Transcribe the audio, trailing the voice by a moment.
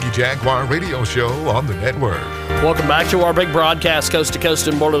Jiggy Jaguar radio show on the network. Welcome back to our big broadcast, coast to coast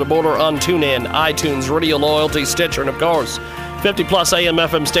and border to border on TuneIn, iTunes, Radio Loyalty, Stitcher, and of course, 50-plus AM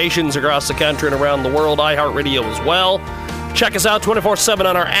FM stations across the country and around the world, iHeartRadio as well. Check us out 24/7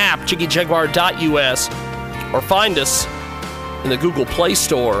 on our app, jiggyjaguar.us, or find us in the Google Play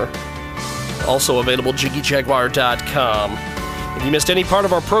Store. Also available, jiggyjaguar.com. If you missed any part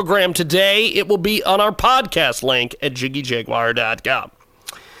of our program today, it will be on our podcast link at jiggyjaguar.com.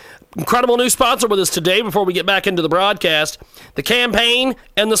 Incredible new sponsor with us today before we get back into the broadcast. The campaign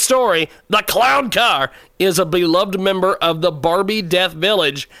and the story, the Cloud Car, is a beloved member of the Barbie Death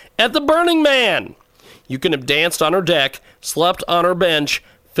Village at the Burning Man. You can have danced on her deck, slept on her bench,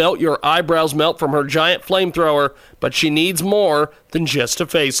 felt your eyebrows melt from her giant flamethrower, but she needs more than just a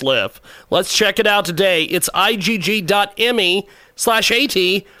facelift. Let's check it out today. It's igg.me/at/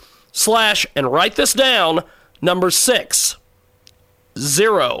 and write this down, number 60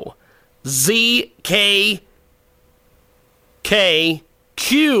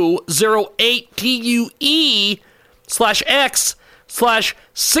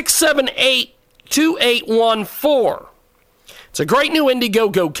 It's a great new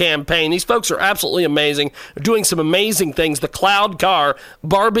Indiegogo campaign. These folks are absolutely amazing. They're doing some amazing things. The Cloud Car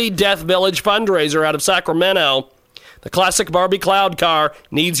Barbie Death Village fundraiser out of Sacramento. The classic Barbie Cloud Car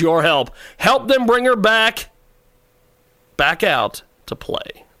needs your help. Help them bring her back out to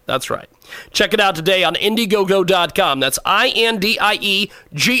play. That's right. Check it out today on Indiegogo.com. That's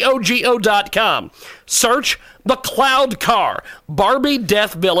INDIEGOGO.com. Search the Cloud Car Barbie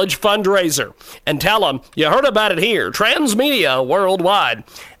Death Village fundraiser and tell them you heard about it here. Transmedia Worldwide.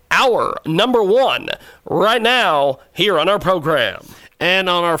 Our number one right now here on our program. And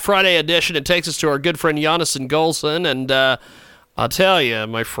on our Friday edition, it takes us to our good friend Yonason Golson. And I'll tell you,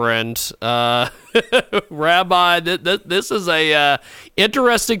 my friend, Rabbi, this is a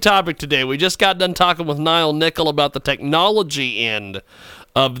interesting topic today. We just got done talking with Niall Nickel about the technology end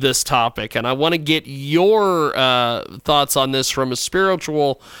of this topic, and I want to get your thoughts on this from a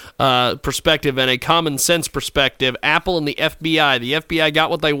spiritual perspective and a common sense perspective. Apple and the FBI. The FBI got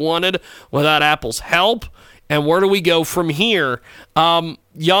what they wanted without Apple's help. And where do we go from here?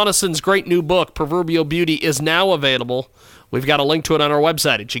 Yonason's great new book, Proverbial Beauty, is now available. We've got a link to it on our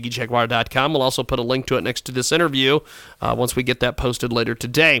website at jiggyjaguar.com. We'll also put a link to it next to this interview once we get that posted later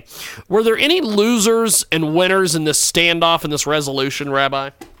today. Were there any losers and winners in this standoff and this resolution, Rabbi?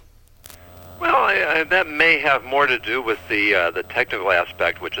 Well, that may have more to do with the technical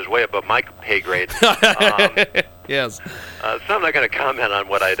aspect, which is way above my pay grade. Yes. So I'm not going to comment on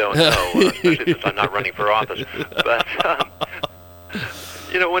what I don't know, especially since I'm not running for office. But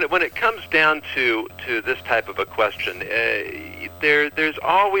when it comes down to this type of a question, there's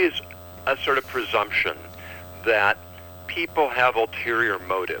always a sort of presumption that people have ulterior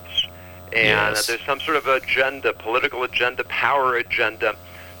motives, and that there's some sort of agenda, political agenda, power agenda.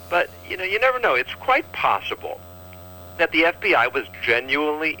 But you never know. It's quite possible that the FBI was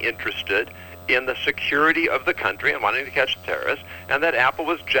genuinely interested in the security of the country and wanting to catch the terrorists, and that Apple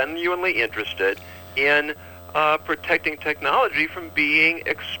was genuinely interested in protecting technology from being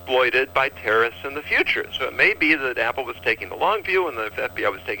exploited by terrorists in the future. So it may be that Apple was taking the long view and the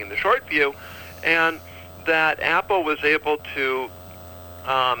FBI was taking the short view, and that Apple was able to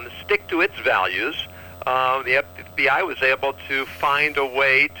stick to its values. The FBI was able to find a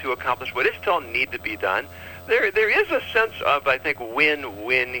way to accomplish what is still need to be done. There is a sense of, I think,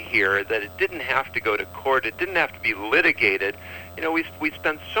 win-win here, that it didn't have to go to court. It didn't have to be litigated. We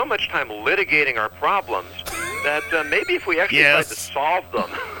spend so much time litigating our problems that maybe if we actually tried to solve them,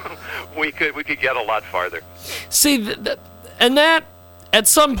 we could get a lot farther. See, and that, at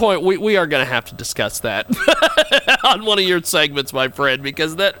some point, we are going to have to discuss that on one of your segments, my friend,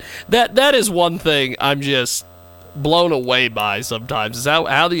 because that is one thing I'm just blown away by sometimes, is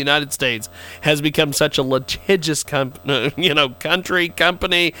how the United States has become such a litigious company.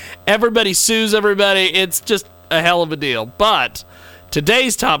 Everybody sues everybody. It's just a hell of a deal. But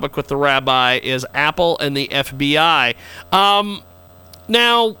today's topic with the Rabbi is Apple and the FBI.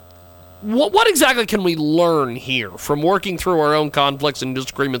 Now, what exactly can we learn here from working through our own conflicts and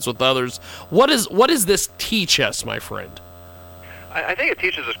disagreements with others? What does this teach us, my friend? I think it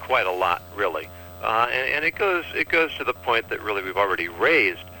teaches us quite a lot, really. And it goes to the point that really we've already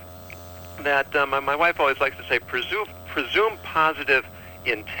raised, that my wife always likes to say, presume positive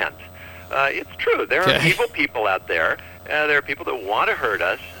intent. It's true. There are evil people out there. There are people that want to hurt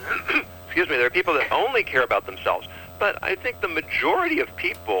us. Excuse me. There are people that only care about themselves. But I think the majority of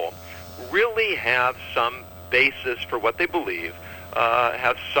people really have some basis for what they believe.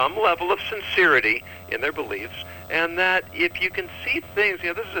 have some level of sincerity in their beliefs, and that if you can see things,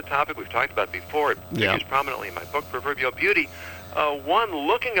 this is a topic we've talked about before. It figures prominently in my book, Proverbial Beauty. One,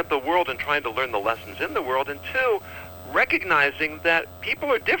 looking at the world and trying to learn the lessons in the world, and two, recognizing that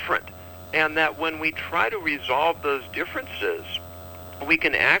people are different, and that when we try to resolve those differences, we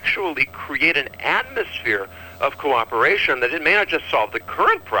can actually create an atmosphere of cooperation that it may not just solve the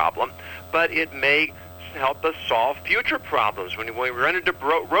current problem, but it may help us solve future problems. When we run into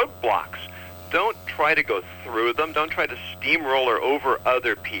roadblocks, don't try to go through them. Don't try to steamroller over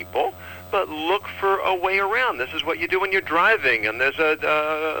other people, but look for a way around. This is what you do when you're driving and there's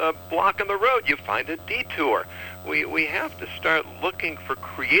a block on the road. You find a detour. We have to start looking for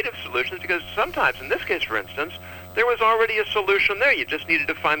creative solutions, because sometimes, in this case, for instance, there was already a solution there. You just needed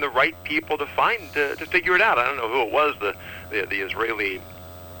to find the right people to figure it out. I don't know who it was, the Israeli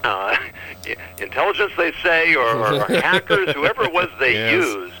intelligence, they say, or hackers, whoever it was they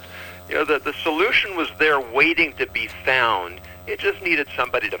used. The solution was there waiting to be found. It just needed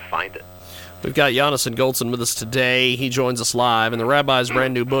somebody to find it. We've got Yonason Goldson with us today. He joins us live, and the Rabbi's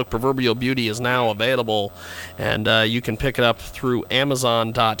brand new book, Proverbial Beauty, is now available, and you can pick it up through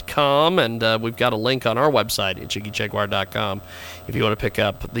Amazon.com, and we've got a link on our website at JiggyJaguar.com if you want to pick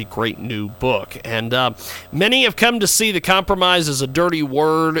up the great new book. And many have come to see the compromise as a dirty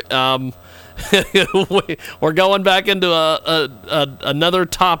word. We're going back into another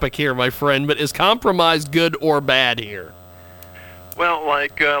topic here, my friend, but is compromise good or bad here? Well,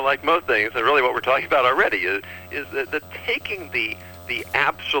 like most things, and really what we're talking about already is that taking the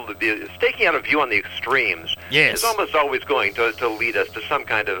absolute, staking out a view on the extremes is almost always going to lead us to some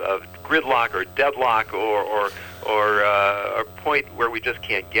kind of gridlock or deadlock or a point where we just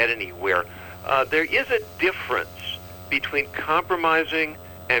can't get anywhere. There is a difference between compromising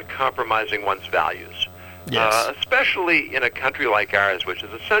and compromising one's values. Especially in a country like ours, which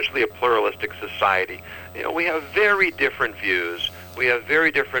is essentially a pluralistic society. We have very different views. We have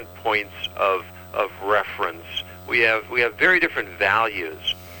very different points of reference. We have very different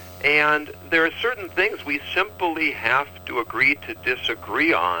values. And there are certain things we simply have to agree to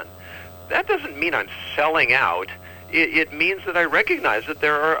disagree on. That doesn't mean I'm selling out. It means that I recognize that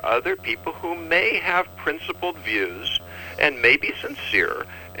there are other people who may have principled views and may be sincere.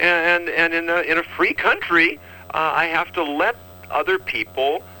 And in a free country, I have to let other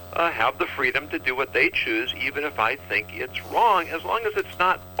people have the freedom to do what they choose, even if I think it's wrong, as long as it's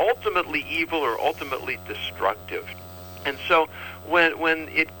not ultimately evil or ultimately destructive. And so when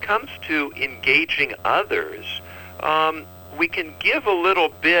it comes to engaging others, we can give a little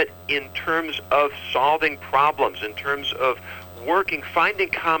bit in terms of solving problems, in terms of finding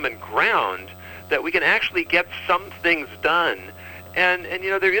common ground, that we can actually get some things done. And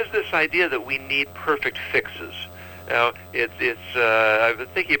there is this idea that we need perfect fixes. I've been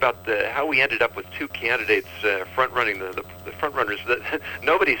thinking about how we ended up with two candidates front-running the front-runners that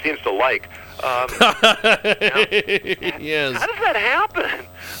nobody seems to like. Yes. How does that happen?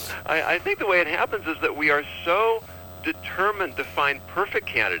 I think the way it happens is that we are so determined to find perfect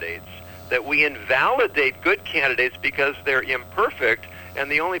candidates that we invalidate good candidates because they're imperfect,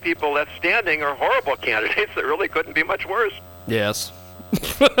 and the only people left standing are horrible candidates that really couldn't be much worse. Yes.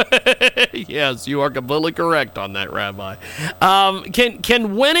 Yes, you are completely correct on that, Rabbi.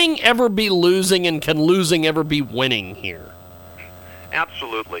 Can winning ever be losing, and can losing ever be winning here?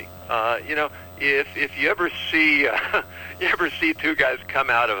 Absolutely. If you ever see two guys come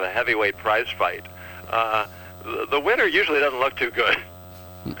out of a heavyweight prize fight, the winner usually doesn't look too good.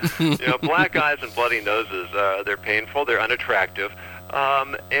 Black eyes and bloody noses, they're painful, they're unattractive,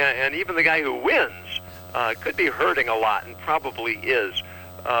 and even the guy who wins could be hurting a lot, and probably is.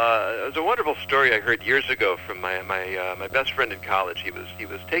 It was a wonderful story I heard years ago from my best friend in college. He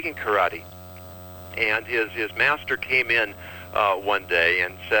was taking karate, and his master came in one day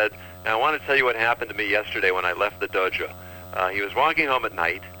and said, "I want to tell you what happened to me yesterday when I left the dojo." He was walking home at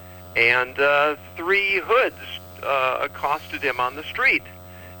night, and three hoods accosted him on the street,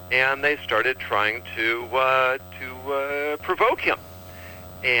 and they started trying to provoke him.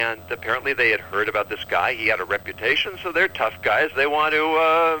 And apparently they had heard about this guy. He had a reputation, so they're tough guys. They want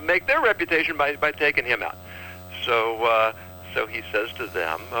to make their reputation by taking him out. So he says to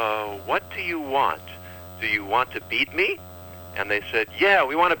them, "What do you want? Do you want to beat me?" And they said, "Yeah,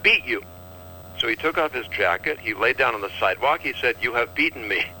 we want to beat you." So he took off his jacket. He laid down on the sidewalk. He said, "You have beaten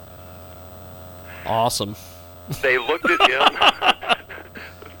me." Awesome. They looked at him.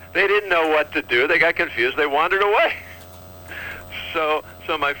 They didn't know what to do. They got confused. They wandered away. So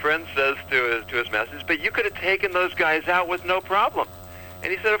my friend says to his master, "But you could have taken those guys out with no problem."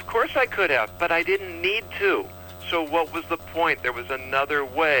 And he said, "Of course I could have, but I didn't need to. So what was the point? There was another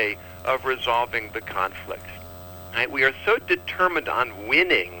way of resolving the conflict. Right? We are so determined on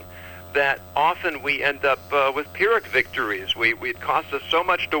winning that often we end up with Pyrrhic victories. It costs us so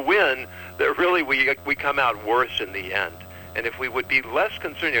much to win that really we come out worse in the end. And if we would be less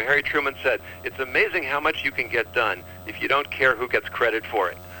concerned, Harry Truman said, it's amazing how much you can get done if you don't care who gets credit for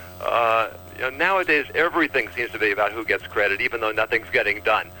it. Nowadays, everything seems to be about who gets credit, even though nothing's getting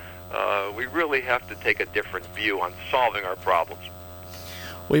done. We really have to take a different view on solving our problems.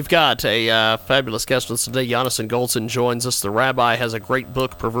 We've got a fabulous guest with us today. Yonason Goldson joins us. The Rabbi has a great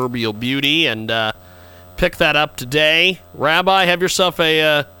book, Proverbial Beauty, and pick that up today. Rabbi, have yourself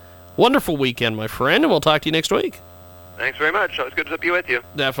a wonderful weekend, my friend, and we'll talk to you next week. Thanks very much. Always good to be with you.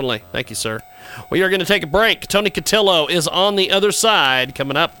 Definitely. Thank you, sir. We are going to take a break. Tony Cotillo is on the other side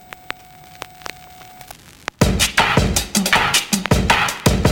coming up.